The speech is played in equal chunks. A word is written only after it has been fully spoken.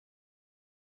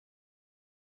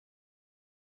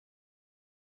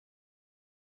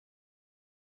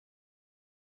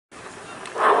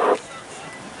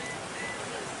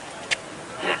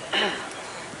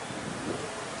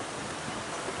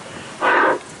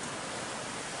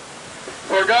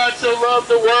For God so loved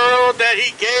the world that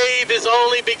he gave his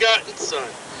only begotten Son,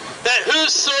 that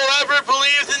whosoever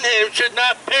believeth in him should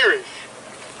not perish,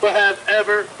 but have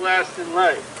everlasting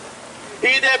life.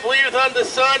 He that believeth on the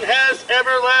Son has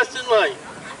everlasting life.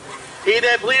 He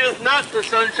that believeth not the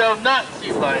Son shall not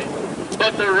see life,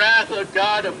 but the wrath of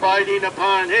God abiding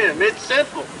upon him. It's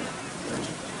simple.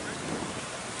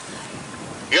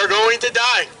 You're going to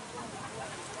die.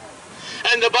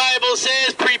 And the Bible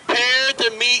says, prepare to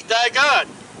meet thy God.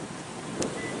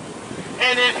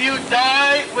 And if you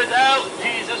die without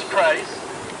Jesus Christ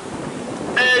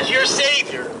as your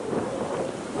Savior,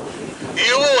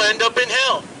 you will end up in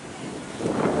hell.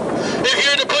 If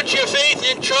you're to put your faith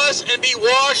and trust and be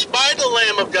washed by the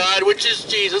Lamb of God, which is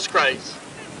Jesus Christ,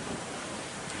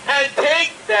 and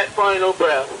take that final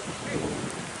breath,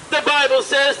 the Bible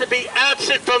says to be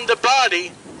absent from the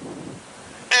body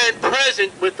and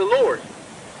present with the Lord.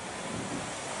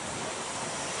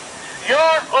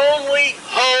 Your only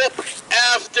hope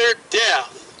after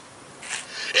death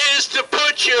is to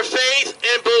put your faith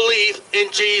and belief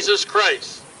in Jesus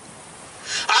Christ.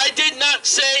 I did not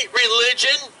say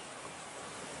religion.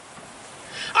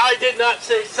 I did not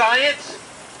say science.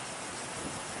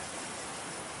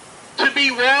 To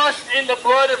be washed in the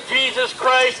blood of Jesus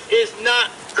Christ is not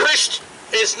Christian.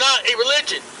 It's not a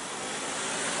religion.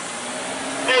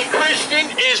 A Christian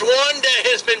is one that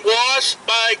has been washed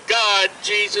by God,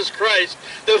 Jesus Christ.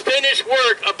 The finished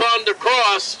work upon the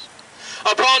cross,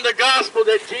 upon the gospel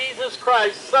that Jesus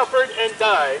Christ suffered and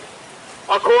died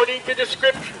according to the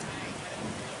Scripture,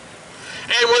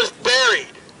 and was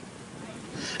buried,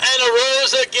 and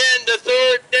arose again the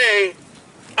third day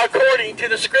according to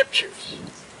the Scriptures.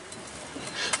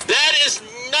 That is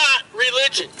not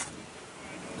religion.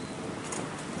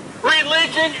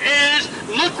 Religion is,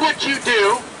 look what you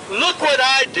do, look what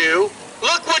I do,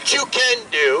 look what you can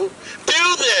do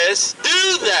this,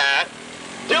 do that,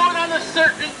 do it on a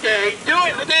certain day, do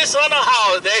it this on a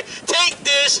holiday, take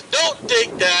this, don't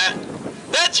take that.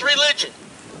 That's religion.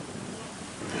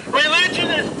 Religion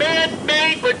is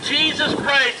man-made, but Jesus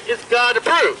Christ is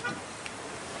God-approved.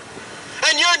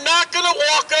 And you're not going to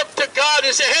walk up to God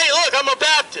and say, hey, look, I'm a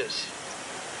Baptist.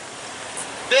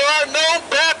 There are no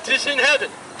Baptists in heaven.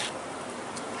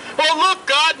 Well, look,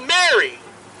 God, Mary.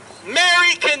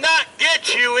 Mary cannot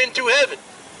get you into heaven.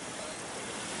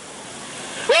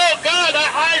 Well, God,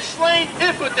 I slain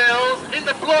infidels in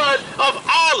the blood of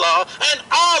Allah, and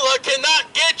Allah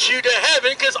cannot get you to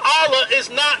heaven because Allah is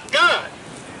not God.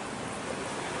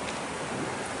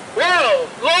 Well,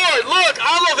 Lord, look,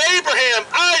 I'm of Abraham,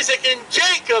 Isaac, and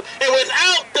Jacob, and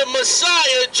without the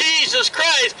Messiah, Jesus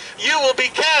Christ, you will be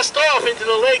cast off into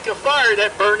the lake of fire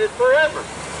that burneth forever.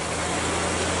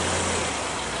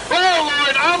 Well,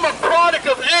 Lord, I'm a product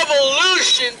of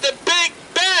evolution, the Big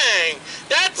Bang.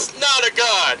 That's not a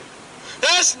God.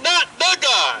 That's not the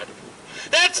God.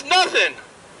 That's nothing.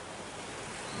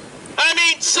 I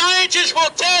mean, scientists will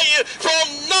tell you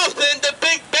from nothing the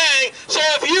Big Bang. So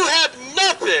if you have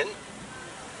nothing,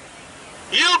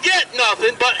 you'll get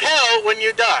nothing but hell when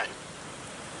you die.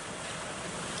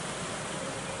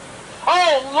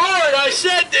 Oh, Lord, I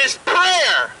said this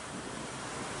prayer.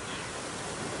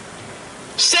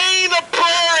 Saying a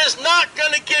prayer is not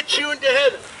going to get you into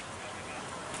heaven.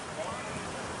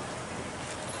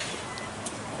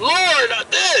 Lord,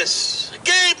 this, I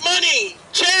gave money,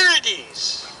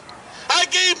 charities. I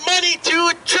gave money to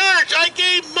a church. I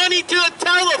gave money to a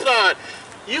telethon.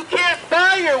 You can't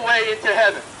buy your way into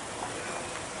heaven.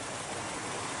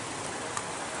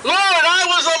 Lord, I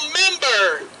was a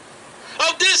member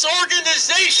of this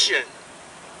organization.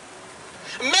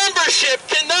 Membership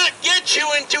cannot get you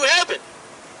into heaven.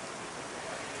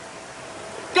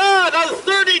 God, I was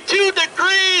 32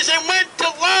 degrees and went to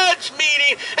lodge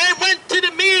meeting and went to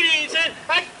the meetings and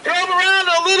I drove around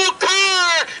a little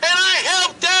car and I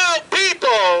helped out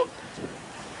people.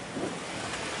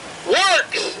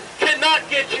 Works cannot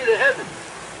get you to heaven.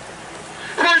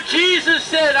 For Jesus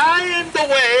said, I am the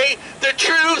way, the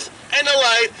truth, and the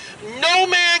life. No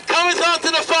man cometh unto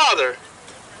the Father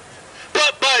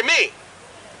but by me.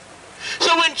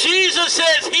 So when Jesus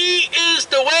says he is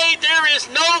the way, there is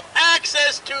no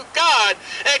access to God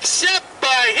except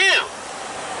by him.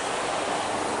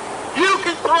 You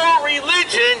can throw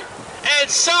religion and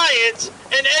science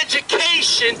and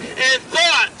education and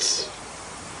thoughts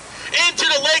into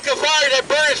the lake of fire that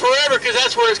burns forever, because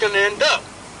that's where it's going to end up.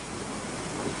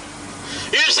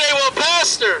 You say, well,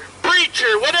 pastor,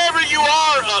 preacher, whatever you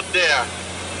are up there,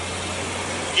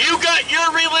 you got your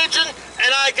religion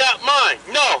and I got mine.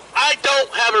 No, I don't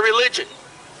have a religion.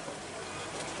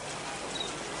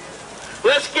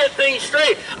 Let's get things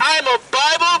straight. I'm a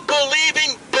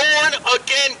Bible-believing,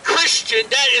 born-again Christian,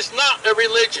 that is not a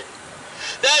religion.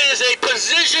 That is a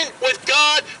position with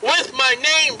God, with my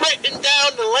name written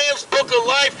down in the Lamb's Book of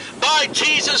Life by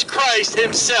Jesus Christ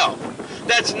himself.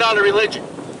 That's not a religion.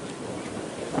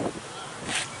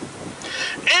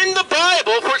 In the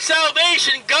Bible, for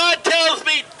salvation, God tells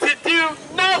me to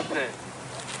do nothing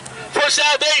for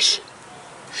salvation.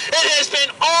 It has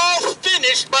been all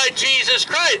finished by Jesus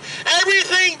Christ.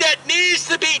 Everything that needs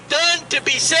to be done to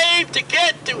be saved, to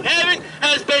get to heaven,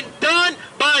 has been done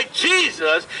by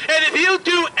Jesus. And if you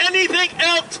do anything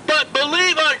else but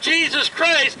believe on Jesus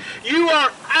Christ, you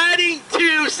are adding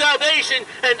to salvation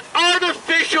an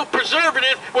artificial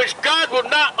preservative which God will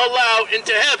not allow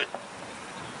into heaven.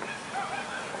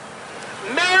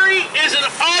 Mary is an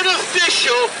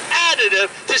artificial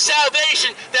additive to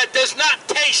salvation that does not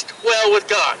taste well with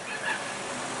God.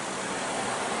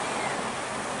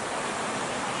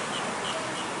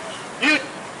 You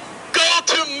go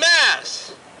to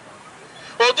Mass.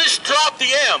 Well, just drop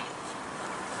the M.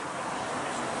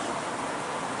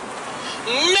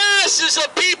 Masses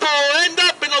of people will end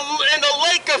up in a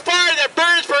lake of fire that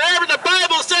burns forever. The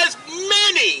Bible says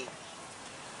many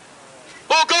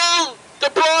will go the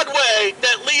broad way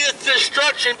that leadeth to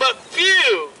destruction, but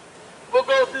few will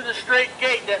go through the straight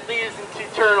gate that leadeth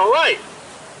into eternal life.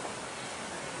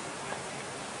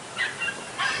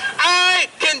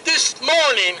 This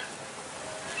morning,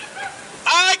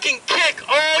 I can kick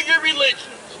all your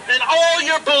religions and all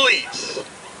your beliefs.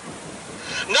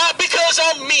 Not because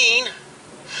I'm mean,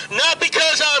 not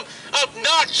because I'm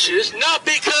obnoxious, not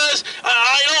because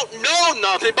I don't know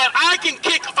nothing, but I can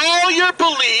kick all your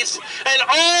beliefs and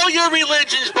all your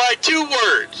religions by two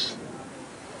words.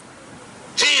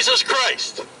 Jesus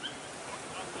Christ.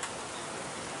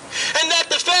 And that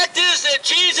the fact is that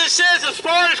Jesus says, as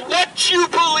far as what you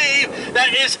believe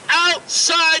that is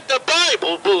outside the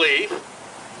Bible belief,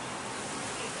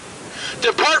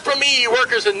 depart from me, you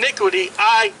workers of iniquity,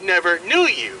 I never knew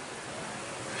you.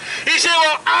 He said,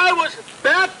 well, I was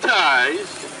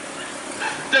baptized.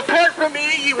 Depart from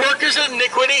me, you workers of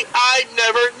iniquity, I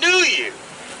never knew you.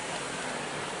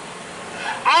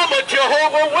 I'm a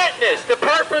Jehovah's Witness.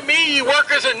 Depart from me, you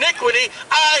workers of iniquity,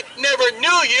 I never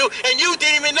knew you, and you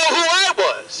didn't even know who I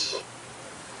was.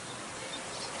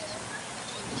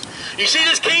 You see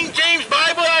this King James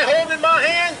Bible I hold in my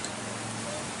hand?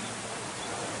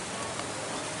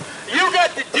 You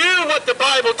got to do what the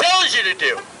Bible tells you to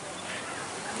do.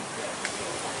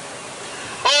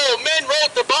 Oh, men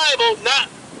wrote the Bible not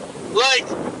like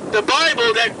the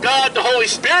Bible that God, the Holy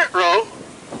Spirit, wrote.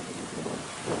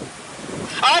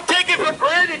 I'll take it for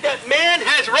granted that man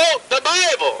has wrote the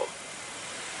Bible.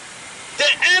 The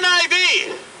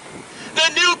NIV, the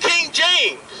New King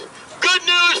James, good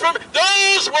news from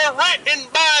those were written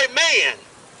by man.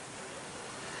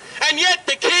 And yet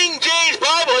the King James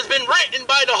Bible has been written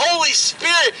by the Holy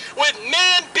Spirit, with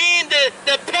man being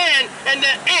the pen and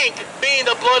the ink being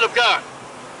the blood of God.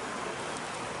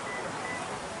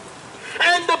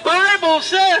 And the Bible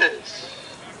says,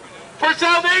 for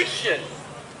salvation,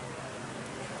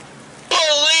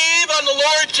 believe on the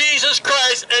Lord Jesus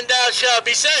Christ and thou shalt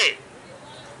be saved.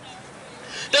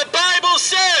 The Bible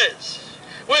says,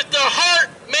 with the heart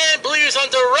man believes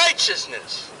unto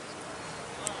righteousness.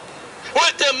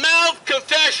 With the mouth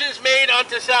confessions made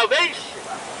unto salvation.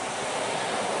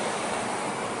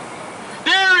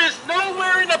 There is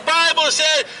nowhere in the Bible that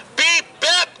says, be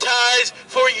baptized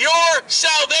for your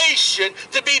salvation,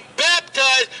 to be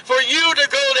baptized for you to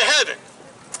go to heaven.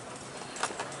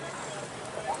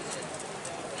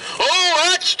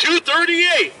 Oh, Acts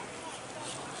 2:38.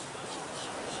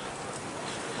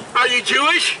 Are you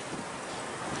Jewish?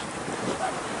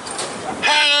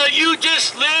 Have you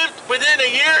just lived within a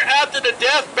year after the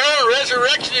death, burial, and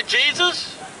resurrection of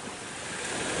Jesus?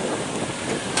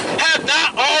 Have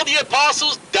not all the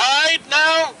apostles died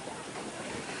now?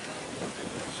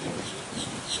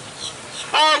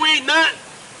 Are we not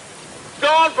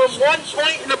gone from one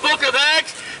point in the book of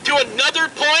Acts to another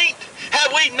point?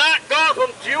 Have we not gone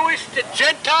from Jewish to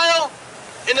Gentile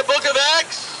in the book of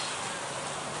Acts?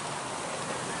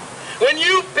 When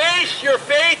you base your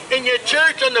faith in your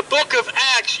church on the book of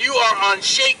Acts, you are on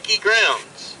shaky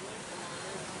grounds.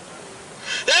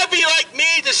 That'd be like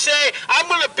me to say, I'm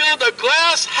going to build a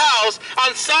glass house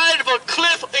on side of a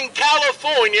cliff in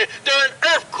California during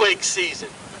earthquake season.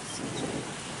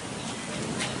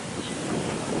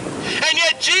 And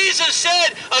yet Jesus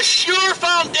said, a sure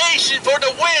foundation for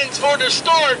the winds, for the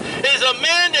storm, is a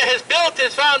man that has built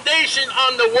his foundation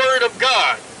on the Word of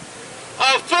God.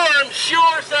 A firm,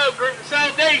 sure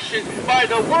salvation by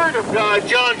the Word of God,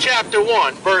 John chapter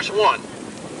 1, verse 1.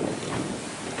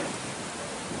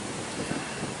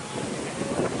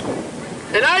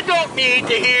 And I don't need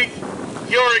to hear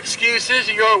your excuses,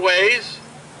 your ways.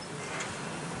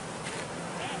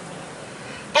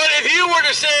 But if you were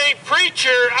to say, preacher,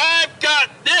 I've got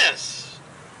this.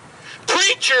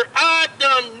 Preacher, I've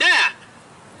done that.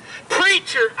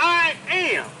 Preacher, I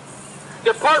am.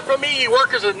 Depart from me, you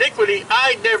workers of iniquity,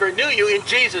 I never knew you. And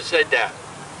Jesus said that.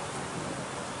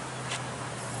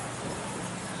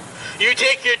 You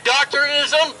take your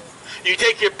doctrinism, you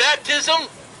take your baptism,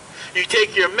 you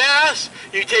take your mass,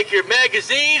 you take your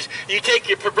magazines, you take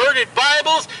your perverted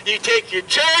Bibles, you take your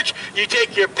church, you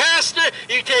take your pastor,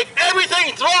 you take everything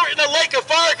and throw it in the lake of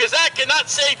fire, because that cannot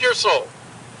save your soul.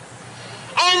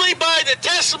 Only by the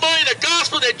testimony of the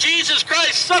gospel that Jesus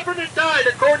Christ suffered and died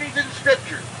according to the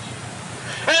Scriptures,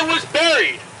 and was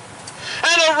buried,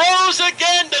 and arose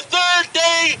again the third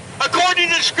day according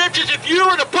to the Scriptures. If you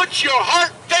were to put your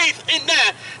heart faith in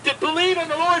that, to believe in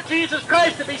the Lord Jesus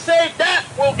Christ to be saved, that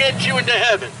will get you into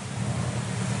heaven.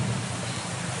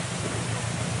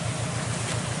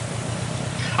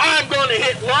 I'm going to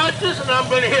hit lodges, and I'm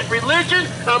going to hit religion,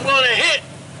 and I'm going to hit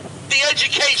the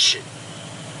education.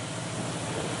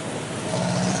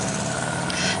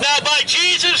 Now, by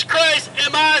Jesus Christ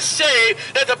am I saved,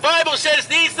 that the Bible says,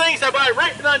 these things have I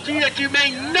written unto you, that you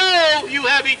may know you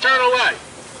have eternal life.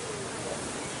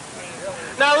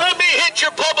 Now, let me hit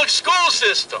your public school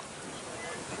system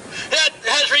that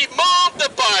has removed the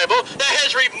Bible, that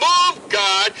has removed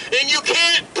God, and you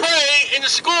can't pray in the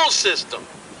school system.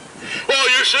 Well,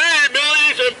 you see,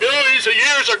 millions and billions of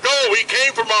years ago, we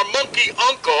came from our monkey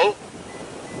uncle,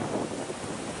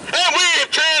 and we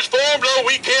have transformed, though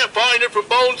we can't find it, from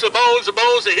bones to bones to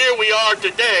bones, and here we are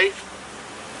today.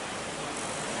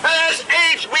 And as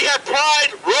apes, we have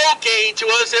pride rogaine to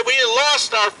us that we have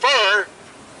lost our fur.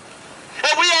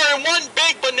 And we are in one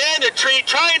big banana tree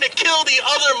trying to kill the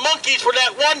other monkeys for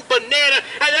that one banana.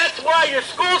 And that's why your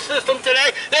school system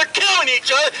today, they're killing each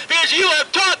other, because you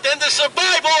have taught them the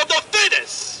survival of the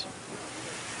fittest.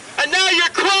 And now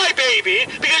you're crybaby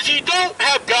because you don't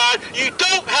have God, you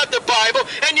don't have the Bible,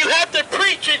 and you have to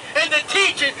preach it and the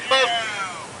teaching of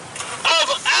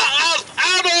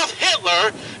Adolf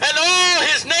Hitler and all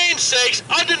his namesakes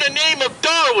under the name of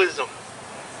Darwinism.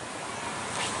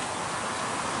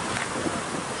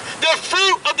 The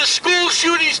fruit of the school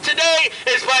shootings today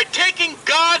is by taking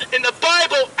God and the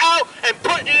Bible out and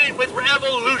putting it with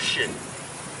revolution.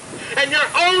 And you're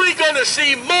only going to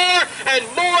see more and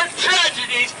more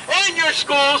tragedies in your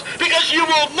schools because you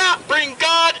will not bring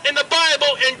God and the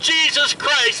Bible and Jesus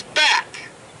Christ back.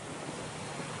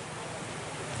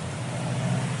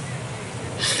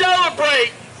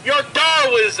 Celebrate your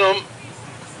Darwinism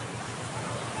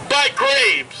by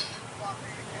graves.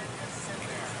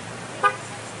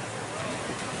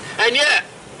 And yet,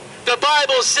 the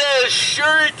Bible says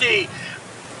surety,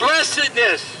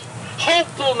 blessedness,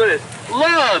 hopefulness,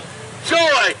 love,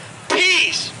 joy,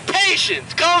 peace,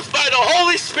 patience comes by the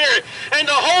Holy Spirit. And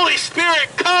the Holy Spirit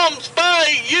comes by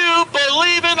you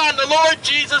believing on the Lord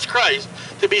Jesus Christ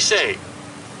to be saved.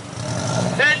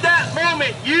 At that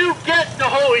moment, you get the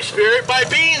Holy Spirit by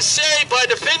being saved by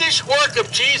the finished work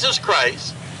of Jesus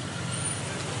Christ.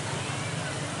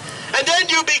 And then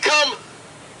you become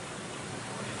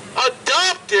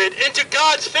adopted into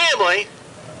God's family.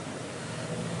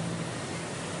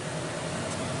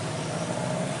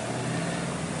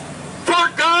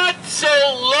 For God so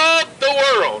loved the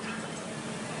world.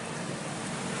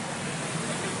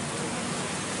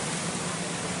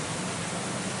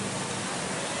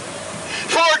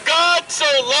 For God so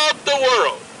loved the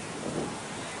world.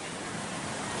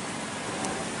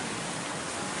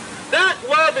 That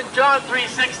love in John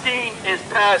 3:16 is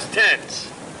past tense.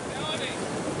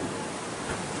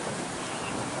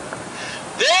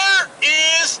 There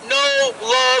is no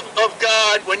love of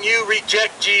God when you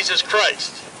reject Jesus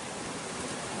Christ.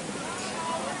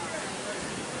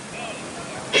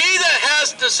 He that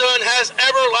has the Son has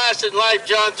everlasting life,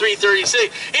 John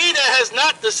 3:36. He that has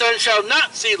not the Son shall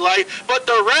not see life, but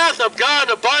the wrath of God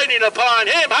abiding upon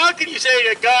him. How can you say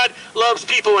that God loves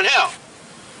people in hell?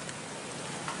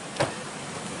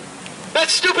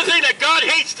 That stupid thing that God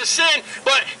hates the sin,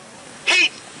 but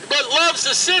loves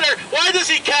the sinner. Why does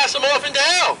he cast them off into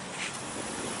hell?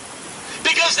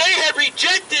 Because they have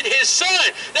rejected his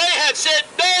Son. They have said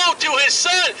no to his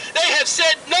Son. They have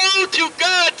said no to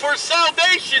God for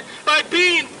salvation by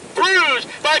being bruised,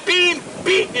 by being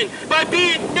beaten, by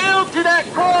being nailed to that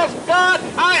cross. God,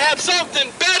 I have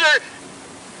something better.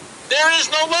 There is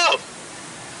no love.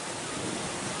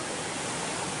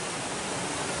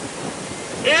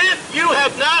 If you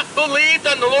have not believed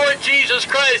on the Lord Jesus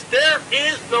Christ, there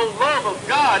is no love of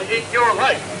God in your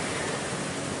life.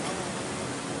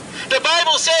 The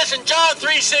Bible says in John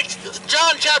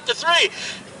chapter 3,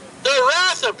 the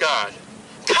wrath of God,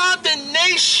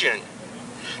 condemnation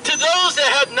to those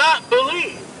that have not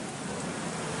believed.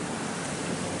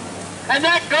 And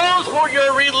that goes for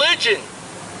your religion.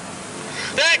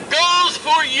 That goes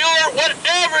for your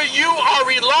whatever you are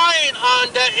relying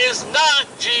on that is not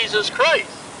Jesus Christ.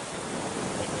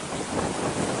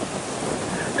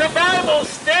 The Bible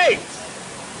states,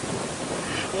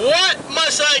 what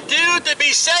must I do to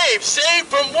be saved? Saved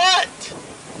from what?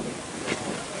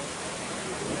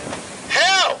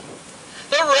 Hell.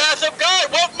 The wrath of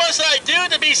God. What must I do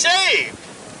to be saved?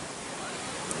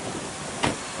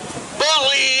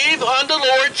 Believe on the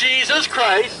Lord Jesus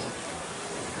Christ,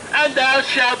 and thou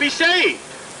shalt be saved.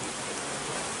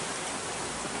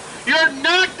 You're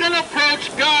not going to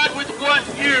approach God with what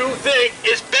you think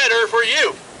is better for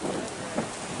you.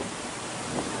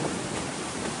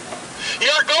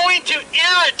 You're going to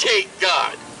irritate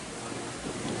God.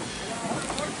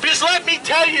 Because let me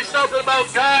tell you something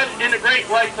about God in the great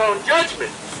white throne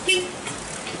judgment.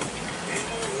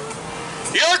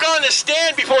 You're going to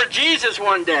stand before Jesus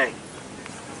one day.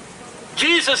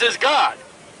 Jesus is God.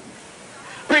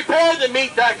 Prepare to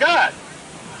meet that God.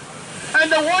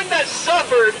 And the one that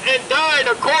suffered and died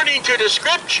according to the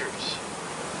scriptures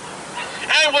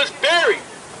and was buried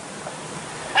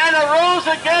and arose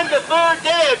again the third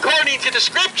day according to the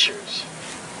scriptures.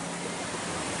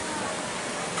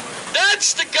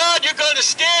 That's the God you're going to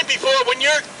stand before when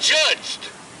you're judged.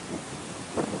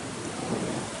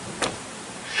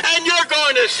 And you're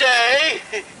going to say,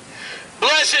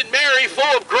 Blessed Mary,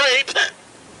 full of grace,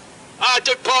 I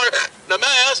took part in the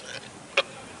Mass.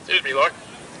 Excuse me, Lord.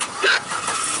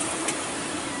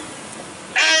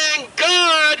 And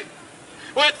God,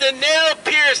 with the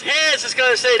nail-pierced hands, is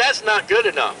going to say, that's not good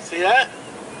enough. See that?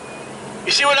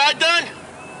 You see what I've done?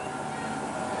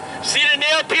 See the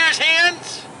nail-pierced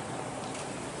hands?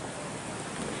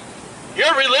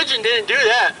 Your religion didn't do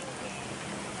that.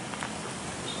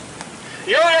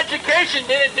 Your education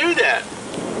didn't do that.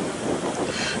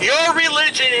 Your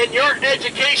religion and your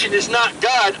education is not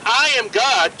God. I am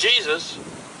God, Jesus.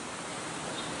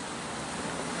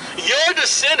 You're the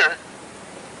sinner.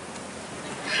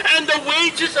 And the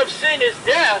wages of sin is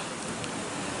death.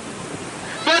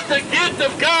 But the gift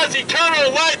of God's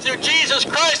eternal life through Jesus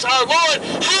Christ our Lord,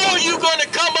 how are you going to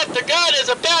come up to God as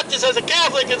a Baptist, as a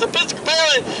Catholic, as an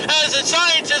Episcopalian, as a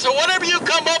scientist, or whatever you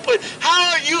come up with?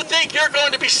 How do you think you're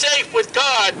going to be safe with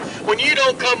God when you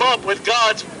don't come up with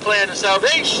God's plan of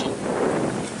salvation?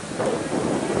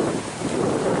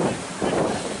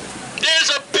 There's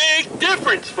a big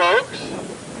difference, folks.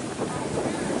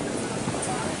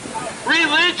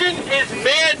 Religion is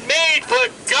man-made,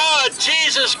 but God,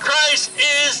 Jesus Christ,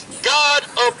 is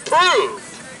God-approved.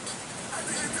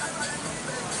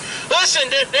 Listen,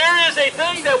 there is a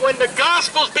thing that when the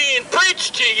gospel's being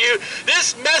preached to you,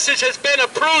 this message has been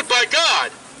approved by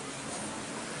God.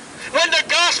 When the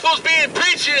gospel's being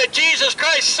preached to you that Jesus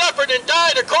Christ suffered and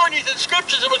died according to the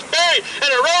scriptures and was buried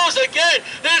and arose again,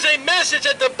 there's a message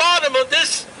at the bottom of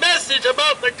this message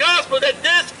about the gospel that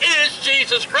this is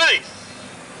Jesus Christ.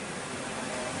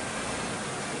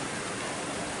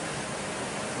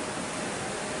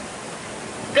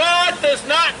 God does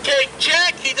not take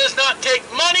check, he does not take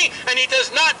money, and he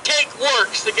does not take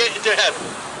works to get into heaven.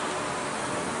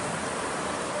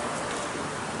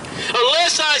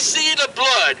 Unless I see the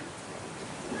blood.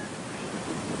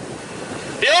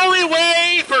 The only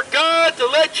way for God to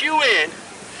let you in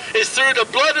is through the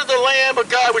blood of the Lamb of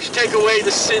God, which take away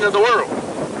the sin of the world.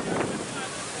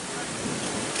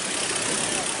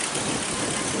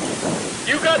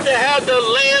 You got to have the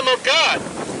Lamb of God.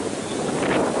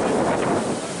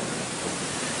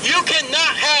 You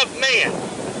cannot have man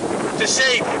to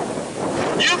save you.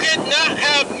 You cannot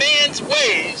have man's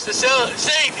ways to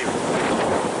save you.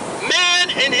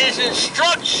 Man and his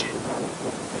instruction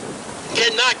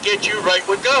cannot get you right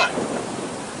with God.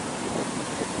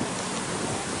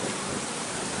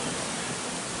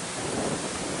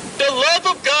 The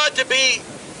love of God to be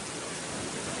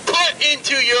put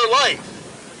into your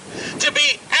life, to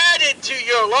be added to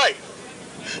your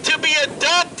life, to be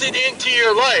adopted into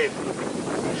your life,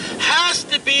 has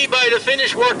to be by the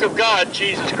finished work of God,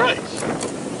 Jesus Christ.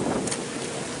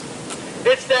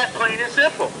 It's that plain and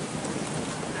simple.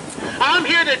 I'm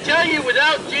here to tell you,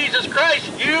 without Jesus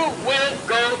Christ, you will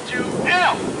go to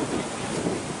hell.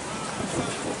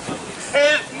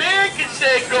 If man can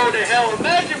say go to hell,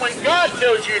 imagine when God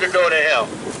tells you to go to hell.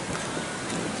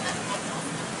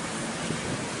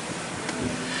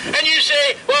 And you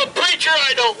say, well, preacher,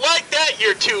 I don't like that.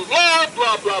 You're too low,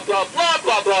 blah, blah, blah, blah,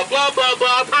 blah, blah, blah, blah, blah.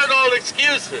 I've heard all the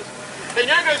excuses. And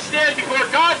you're going to stand before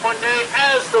God one day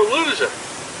as the loser.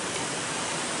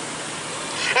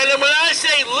 And then when I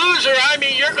say loser, I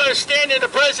mean you're going to stand in the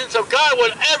presence of God,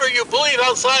 whatever you believe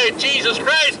outside of Jesus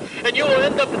Christ, and you will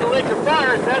end up in the lake of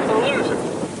fire. That's a loser.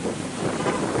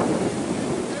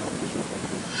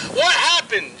 What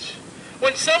happens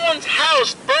when someone's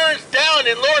house burns down,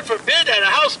 and Lord forbid that a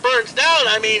house burns down?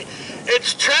 I mean,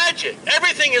 it's tragic.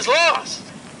 Everything is lost.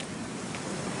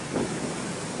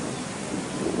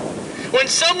 When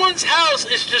someone's house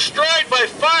is destroyed by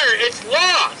fire, it's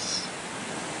lost.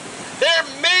 There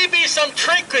may be some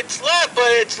trinkets left, but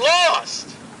it's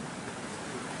lost.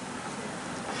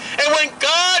 And when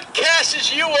God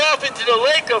casts you off into the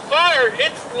lake of fire,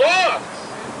 it's lost.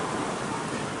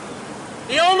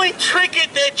 The only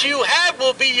trinket that you have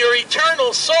will be your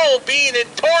eternal soul being in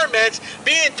torments,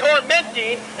 being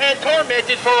tormenting and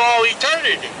tormented for all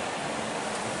eternity.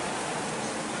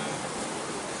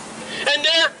 And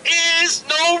there is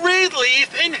no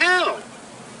relief in hell.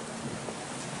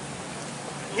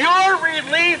 Your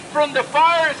relief from the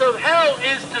fires of hell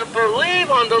is to believe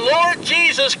on the Lord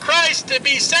Jesus Christ to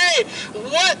be saved.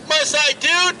 What must I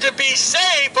do to be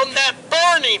saved from that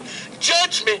burning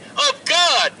judgment of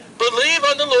God? Believe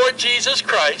on the Lord Jesus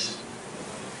Christ,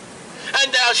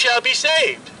 and thou shalt be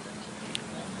saved.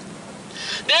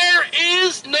 There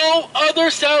is no other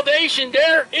salvation.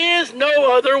 There is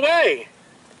no other way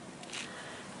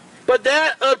but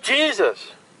that of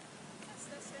Jesus.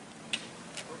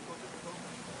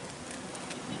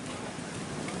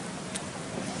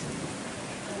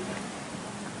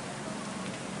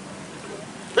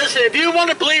 Listen, if you want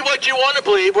to believe what you want to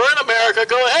believe, we're in America,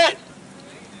 go ahead.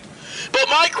 But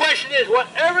my question is,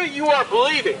 whatever you are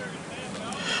believing,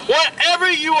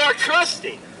 whatever you are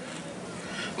trusting,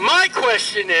 my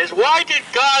question is, why did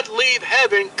God leave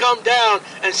heaven, come down,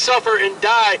 and suffer and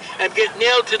die and get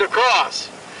nailed to the cross?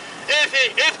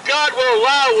 If God will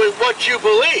allow with what you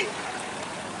believe.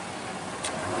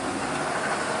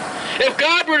 If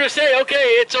God were to say, okay,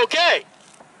 it's okay,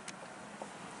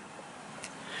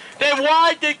 then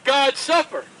why did God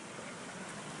suffer?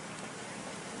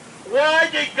 Why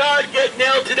did God get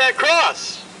nailed to that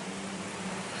cross?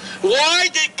 Why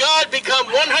did God become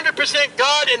 100%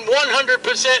 God and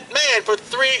 100% man for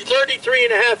 33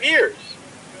 and a half years?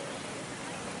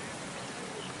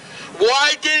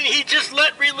 Why didn't he just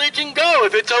let religion go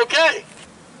if it's okay?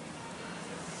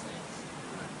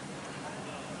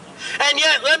 And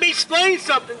yet, let me explain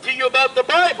something to you about the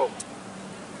Bible.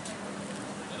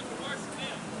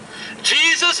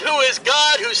 Jesus, who is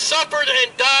God, who suffered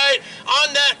and died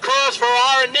on that cross for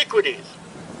our iniquities,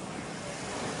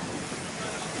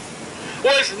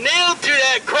 was nailed to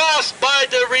that cross by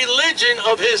the religion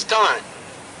of his time.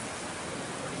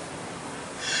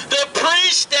 The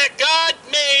priests that God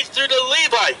made through the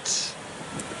Levites,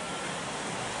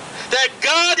 that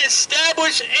God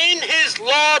established in his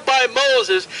law by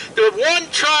Moses, the one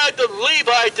tribe of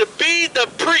Levi to be the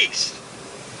priest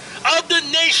of the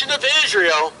nation of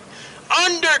Israel,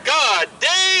 under God,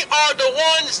 they are the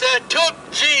ones that took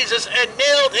Jesus and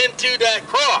nailed him to that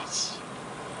cross.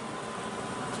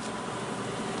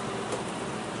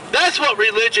 That's what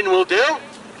religion will do.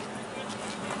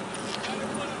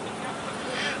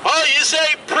 Oh, you say,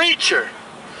 preacher,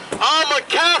 I'm a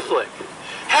Catholic.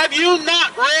 Have you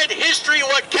not read history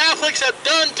what Catholics have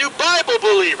done to Bible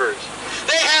believers?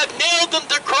 They have nailed them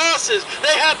to crosses.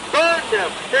 They have burned them.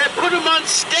 They have put them on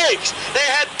stakes. They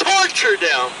have tortured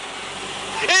them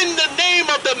in the name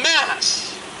of the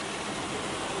Mass.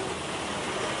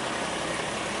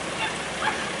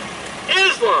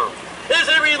 Islam is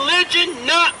a religion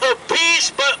not of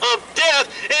peace but of death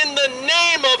in the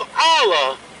name of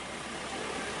Allah.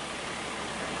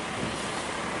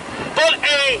 But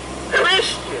a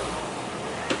Christian,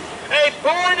 a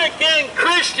born-again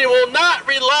Christian, will not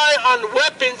rely on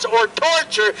weapons or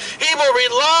torture. He will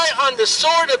rely on the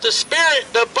sword of the Spirit,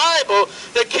 the Bible,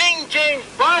 the King James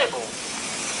Bible,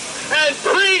 and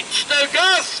preach the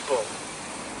gospel,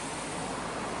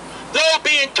 though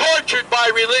being tortured by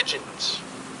religions.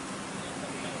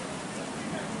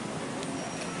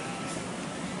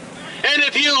 And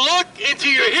if you look into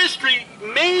your history,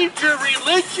 major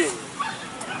religions,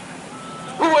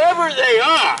 whoever they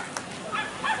are,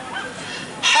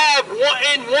 have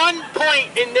in one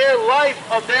point in their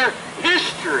life of their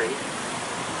history,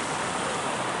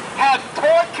 have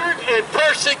tortured and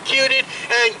persecuted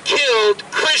and killed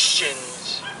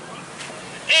Christians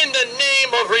in the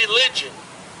name of religion.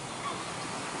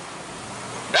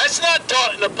 That's not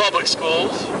taught in the public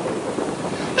schools.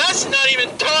 That's not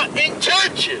even taught in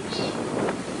churches.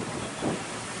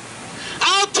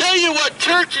 I'll tell you what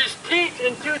churches teach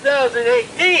in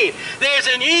 2018. There's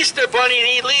an Easter bunny and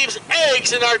he leaves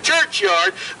eggs in our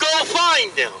churchyard. Go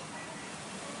find them.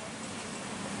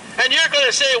 And you're going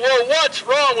to say, well, what's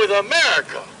wrong with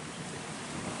America?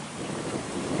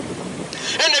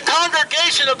 And the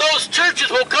congregation of those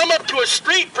churches will come up to a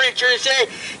street preacher and say,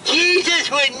 Jesus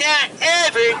would not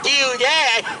ever do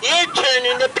that. You're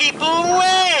turning the people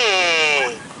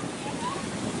away.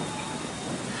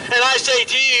 And I say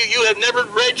to you, you have never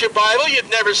read your Bible, you've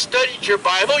never studied your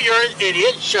Bible, you're an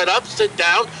idiot. Shut up, sit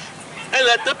down, and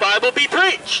let the Bible be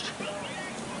preached.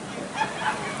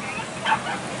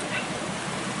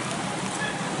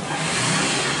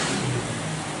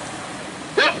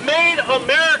 What made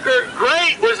America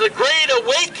great was the Great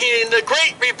Awakening, the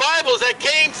great revivals that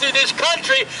came through this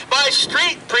country by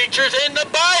street preachers in the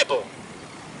Bible.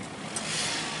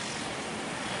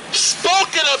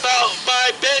 Spoken about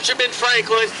by Benjamin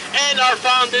Franklin and our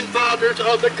founding fathers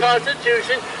of the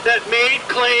Constitution that made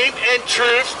claim and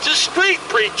truths to street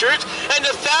preachers and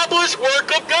the fabulous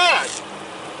work of God.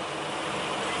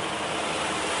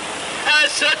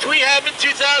 As such, we have in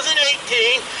 2018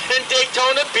 in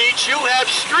Daytona Beach, you have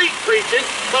street preaching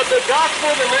of the gospel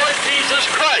of the Lord Jesus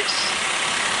Christ.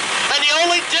 And the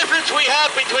only difference we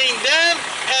have between them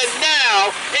and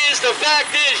now is the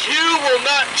fact is you will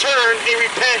not turn and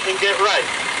repent and get right.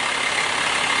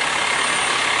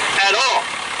 At all.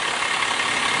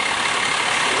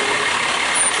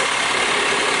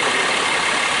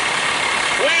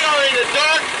 We are in the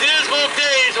dark, dismal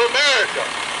days of America.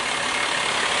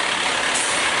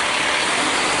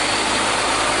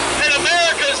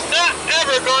 Not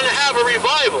ever going to have a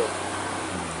revival.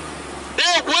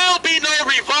 There will be no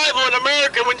revival in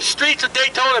America when the streets of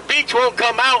Daytona Beach won't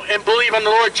come out and believe on the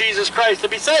Lord Jesus Christ to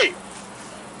be saved.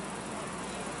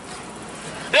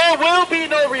 There will be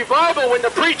no revival when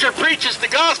the preacher preaches the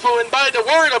gospel and by the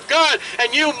word of God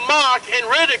and you mock and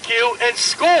ridicule and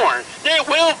scorn. There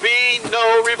will be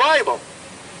no revival.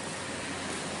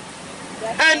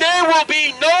 And there will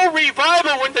be no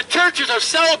revival when the churches are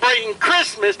celebrating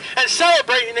Christmas and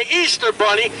celebrating the Easter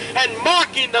bunny and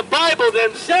mocking the Bible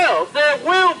themselves. There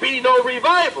will be no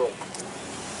revival.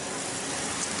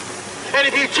 And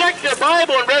if you check the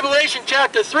Bible in Revelation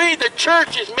chapter 3, the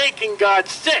church is making God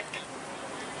sick.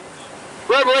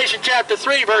 Revelation chapter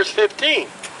 3, verse 15.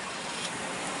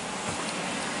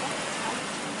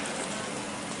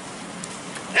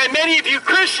 And many of you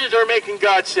Christians are making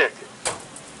God sick.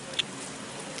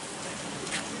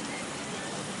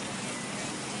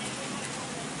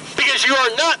 Because you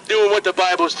are not doing what the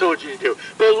Bible has told you to do.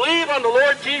 Believe on the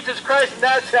Lord Jesus Christ and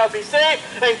thou shalt be saved,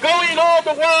 and go in all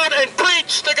the world and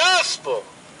preach the gospel.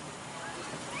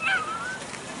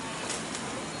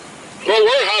 Well,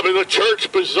 we're having a church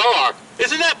bazaar.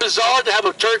 Isn't that bizarre to have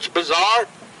a church bazaar?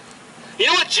 You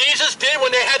know what Jesus did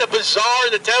when they had a bazaar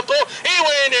in the temple? He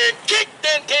went in there and kicked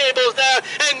them tables down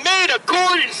and made a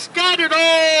cord and scattered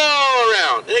all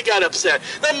around. And they got upset.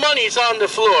 The money's on the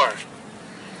floor.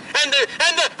 And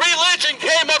the religion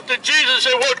came up to Jesus and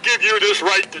said, what give you this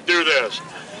right to do this?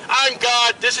 I'm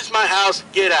God, this is my house,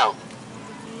 get out.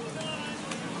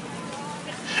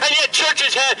 And yet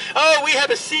churches had, oh, we have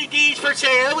a CDs for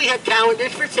sale, we have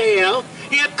calendars for sale,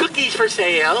 we have cookies for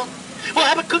sale. We'll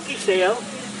have a cookie sale,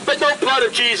 but no blood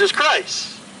of Jesus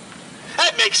Christ.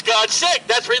 That makes God sick.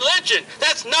 That's religion.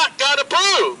 That's not God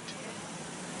approved.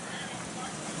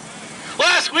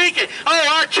 Last week,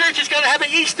 oh, our church is going to have an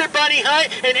Easter bunny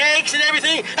hunt and eggs and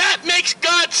everything. That makes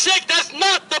God sick. That's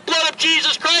not the blood of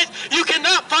Jesus Christ. You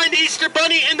cannot find the Easter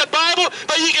bunny in the Bible,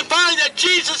 but you can find that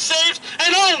Jesus saves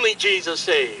and only Jesus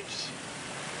saves.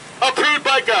 Approved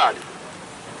by God.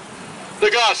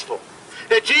 The gospel.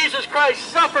 That Jesus Christ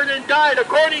suffered and died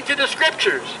according to the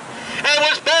scriptures and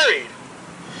was buried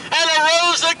and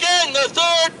arose again the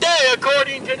third day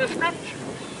according to the scriptures.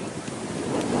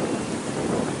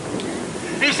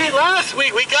 You see, last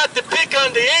week we got to pick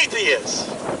on the atheists.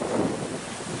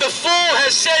 The fool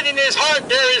has said in his heart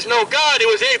there is no God. It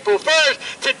was April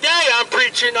 1st. Today I'm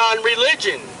preaching on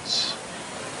religions.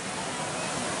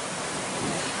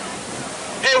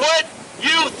 And what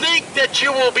you think that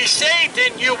you will be saved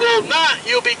in, you will not.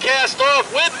 You'll be cast off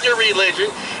with your religion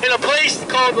in a place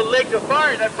called the lake of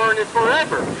fire that burneth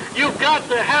forever. You've got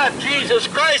to have Jesus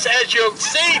Christ as your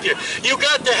Savior. You've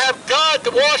got to have God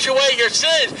to wash away your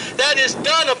sins. That is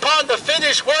done upon the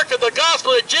finished work of the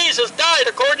gospel that Jesus died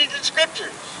according to the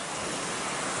scriptures.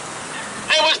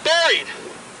 And was buried.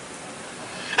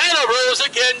 And arose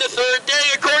again the third day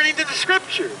according to the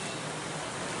scriptures.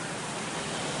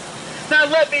 Now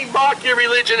let me mock your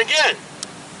religion again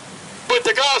with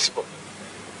the gospel.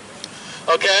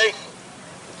 Okay?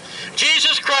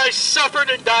 Jesus Christ suffered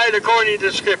and died according to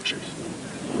the Scriptures.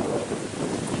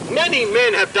 Many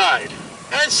men have died,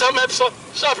 and some have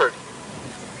suffered.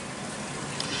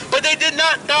 But they did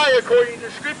not die according to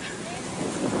Scripture.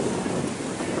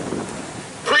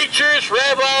 Preachers,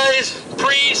 rabbis,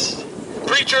 priests,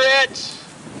 preacherettes,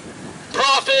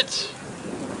 prophets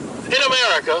in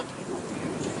America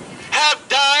have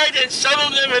died, and some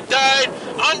of them have died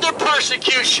under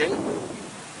persecution.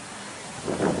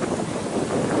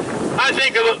 I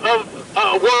think of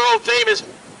a world-famous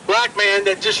black man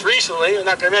that just recently, I'm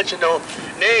not going to mention no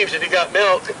names if he got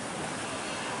milk,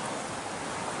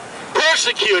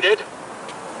 persecuted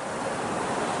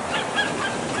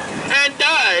and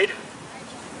died,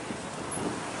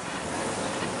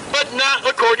 but not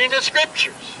according to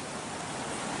Scriptures.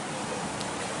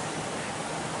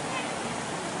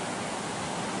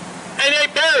 And they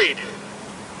buried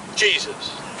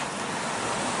Jesus.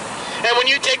 And when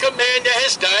you take a man that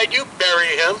has died, you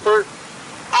bury him for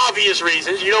obvious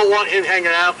reasons. You don't want him hanging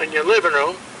out in your living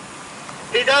room.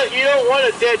 You don't want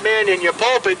a dead man in your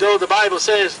pulpit, though the Bible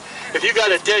says if you got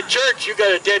a dead church, you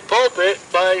got a dead pulpit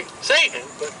by Satan.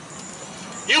 But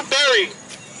you bury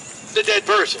the dead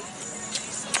person.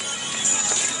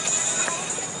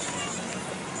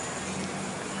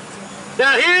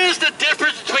 Now here's the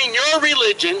difference between your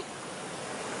religion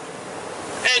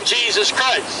and Jesus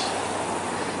Christ.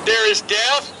 There is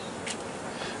death,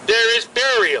 there is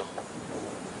burial.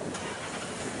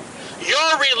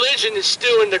 Your religion is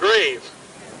still in the grave.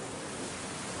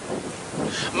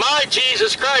 My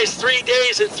Jesus Christ, 3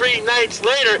 days and 3 nights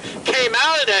later, came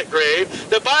out of that grave.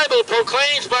 The Bible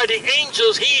proclaims by the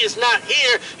angels, he is not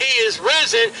here, he is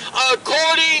risen,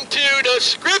 according to the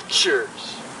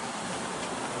Scriptures.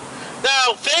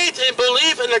 Now, faith and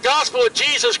belief in the gospel of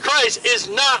Jesus Christ is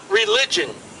not religion.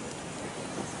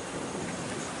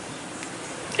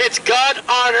 It's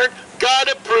God-honored,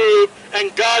 God-approved,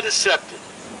 and God-accepted.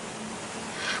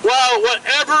 While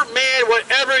whatever man,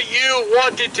 whatever you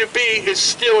want it to be, is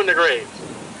still in the grave.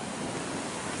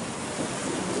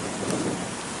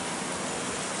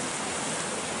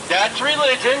 That's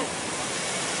religion,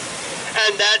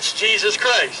 and that's Jesus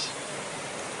Christ.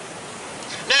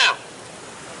 Now,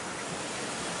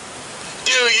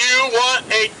 do you want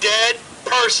a dead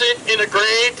person in a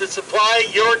grave to supply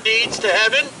your needs to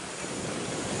heaven?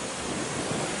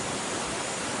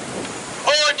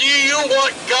 Or do you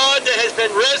want God that has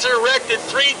been resurrected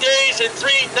 3 days and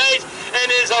 3 nights and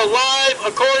is alive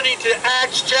according to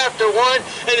Acts chapter 1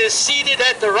 and is seated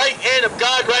at the right hand of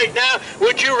God right now?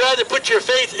 Would you rather put your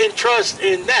faith and trust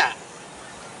in that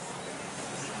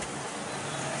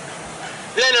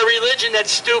than a religion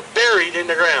that's still buried in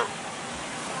the ground?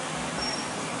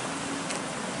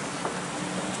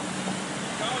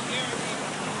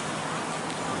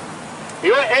 You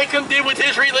know what Achan did with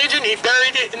his religion? He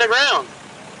buried it in the ground.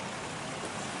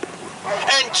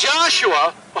 And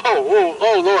Joshua,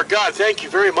 oh Lord God, thank you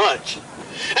very much.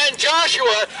 And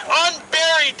Joshua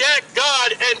unburied that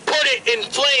God and put it in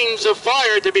flames of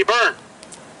fire to be burned.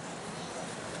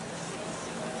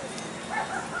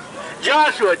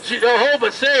 Joshua,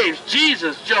 Jehovah saves.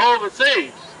 Jesus, Jehovah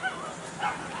saves.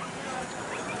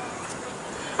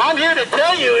 I'm here to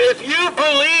tell you, if you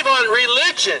believe on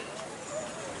religion,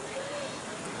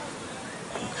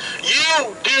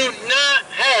 you do not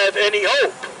have any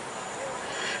hope.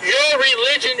 Your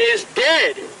religion is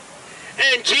dead,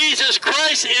 and Jesus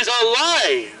Christ is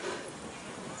alive.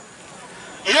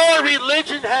 Your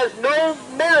religion has no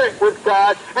merit with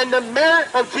God, and the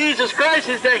merit of Jesus Christ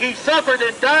is that he suffered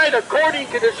and died according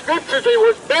to the Scriptures and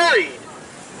was buried.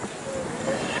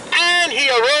 And he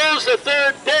arose the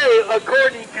 3rd day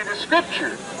according to the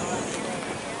Scriptures.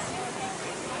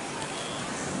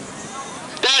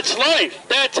 That's life.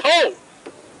 That's hope.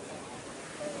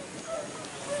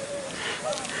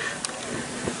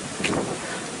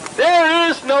 There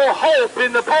is no hope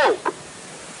in the Pope.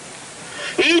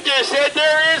 He just said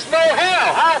there is no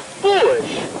hell. How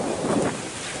foolish.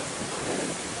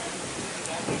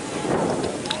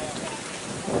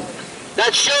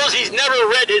 That shows he's never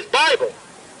read his Bible.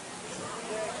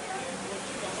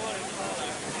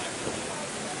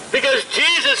 Because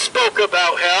Jesus spoke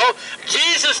about hell.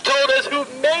 Jesus told us who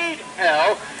made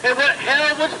hell and what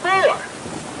hell was for.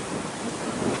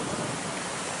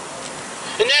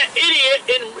 And that idiot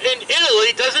in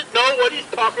Italy doesn't know what he's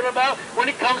talking about when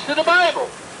it comes to the Bible.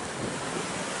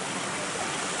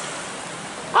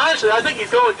 Honestly, I think he's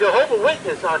going Jehovah's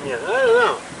Witness on you. I don't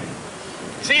know.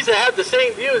 He seems to have the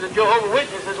same views as Jehovah's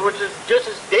Witnesses, which is just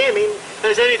as damning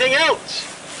as anything else.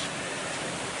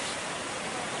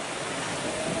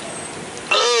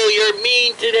 Oh, you're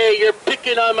mean today. You're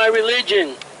picking on my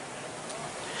religion.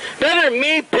 Better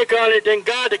me pick on it than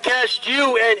God to cast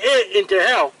you and it into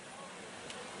hell.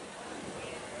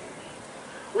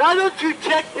 Why don't you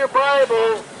check your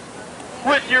Bible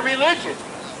with your religion?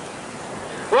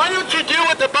 Why don't you do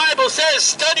what the Bible says?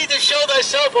 Study to show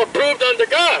thyself approved unto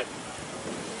God.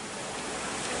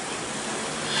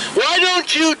 Why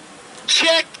don't you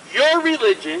check your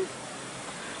religion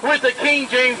with the King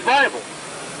James Bible?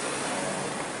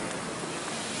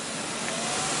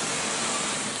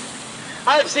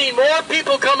 I've seen more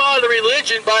people come out of the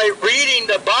religion by reading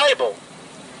the Bible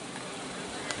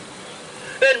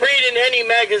than reading any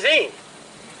magazine.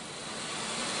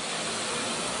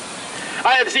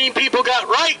 I have seen people got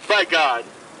right by God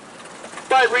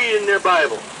by reading their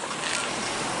Bible.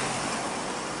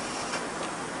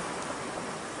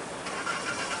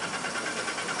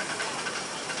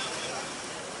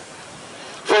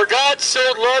 For God so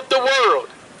loved the world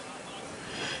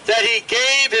that he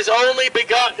gave his only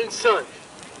begotten Son,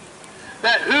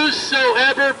 that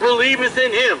whosoever believeth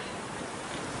in him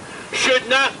should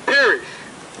not perish,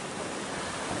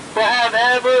 but have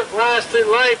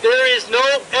everlasting life. There is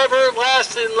no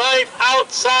everlasting life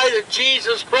outside of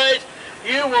Jesus Christ.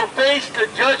 You will face the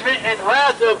judgment and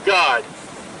wrath of God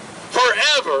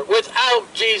forever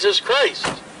without Jesus Christ.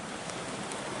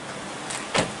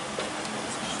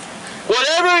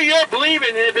 Whatever you're believing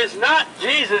in, if it's not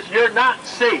Jesus, you're not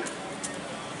safe.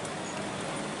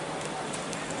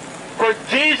 For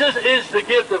Jesus is the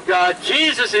gift of God.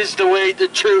 Jesus is the way, the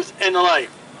truth, and the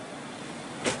life.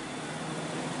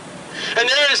 And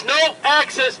there is no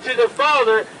access to the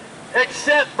Father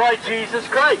except by Jesus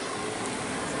Christ.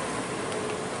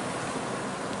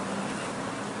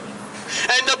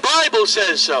 And the Bible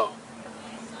says so.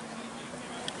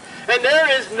 And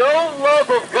there is no love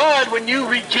of God when you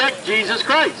reject Jesus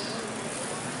Christ.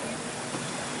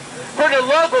 For the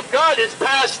love of God is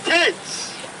past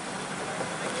tense.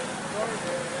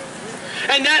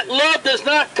 And that love does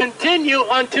not continue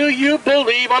until you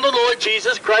believe on the Lord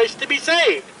Jesus Christ to be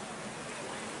saved.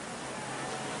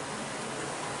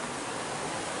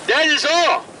 That is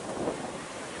all.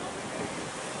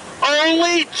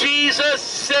 Only Jesus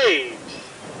saves.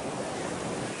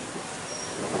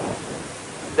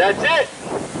 That's it.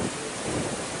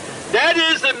 That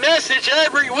is the message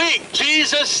every week.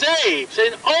 Jesus saves,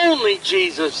 and only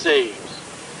Jesus saves.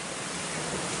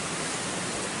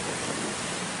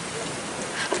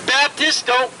 Baptists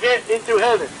don't get into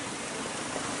heaven.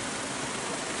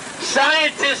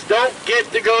 Scientists don't get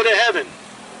to go to heaven,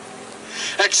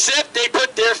 except they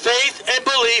put their faith and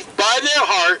belief by their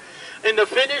heart in the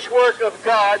finished work of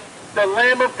God, the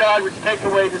Lamb of God, which takes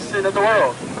away the sin of the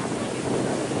world.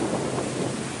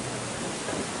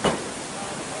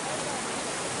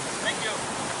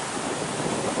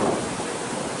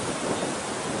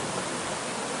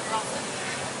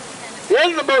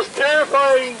 One of the most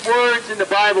terrifying words in the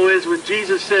Bible is when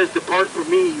Jesus says, "Depart from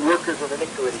me, you workers of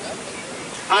iniquity.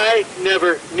 I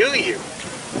never knew you."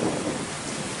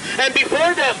 And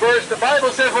before that verse, the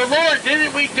Bible says, "Well, Lord,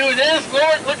 didn't we do this?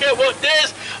 Lord, look at what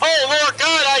this. Oh, Lord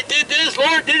God, I did this.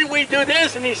 Lord, didn't we do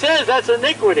this?" And he says that's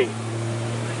iniquity.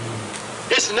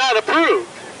 It's not approved.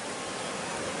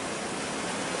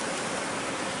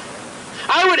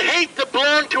 I would hate to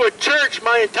belong to a church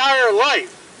my entire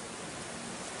life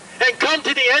and come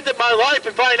to the end of my life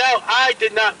and find out I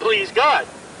did not please God.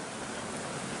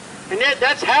 And yet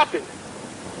that's happened.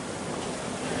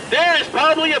 There is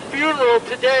probably a funeral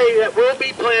today that will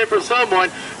be planned for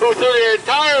someone who through their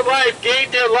entire life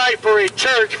gave their life for a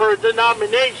church, for a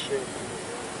denomination,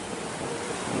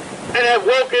 and have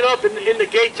woken up in the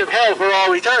gates of hell for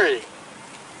all eternity.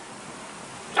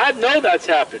 I know that's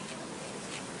happened.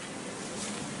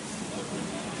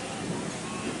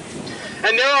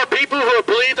 And there are people who have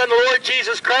believed on the Lord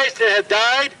Jesus Christ that have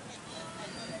died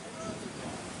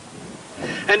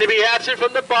and to be absent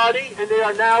from the body, and they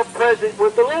are now present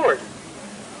with the Lord.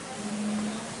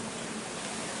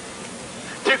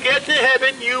 To get to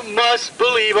heaven, you must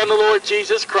believe on the Lord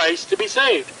Jesus Christ to be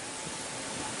saved.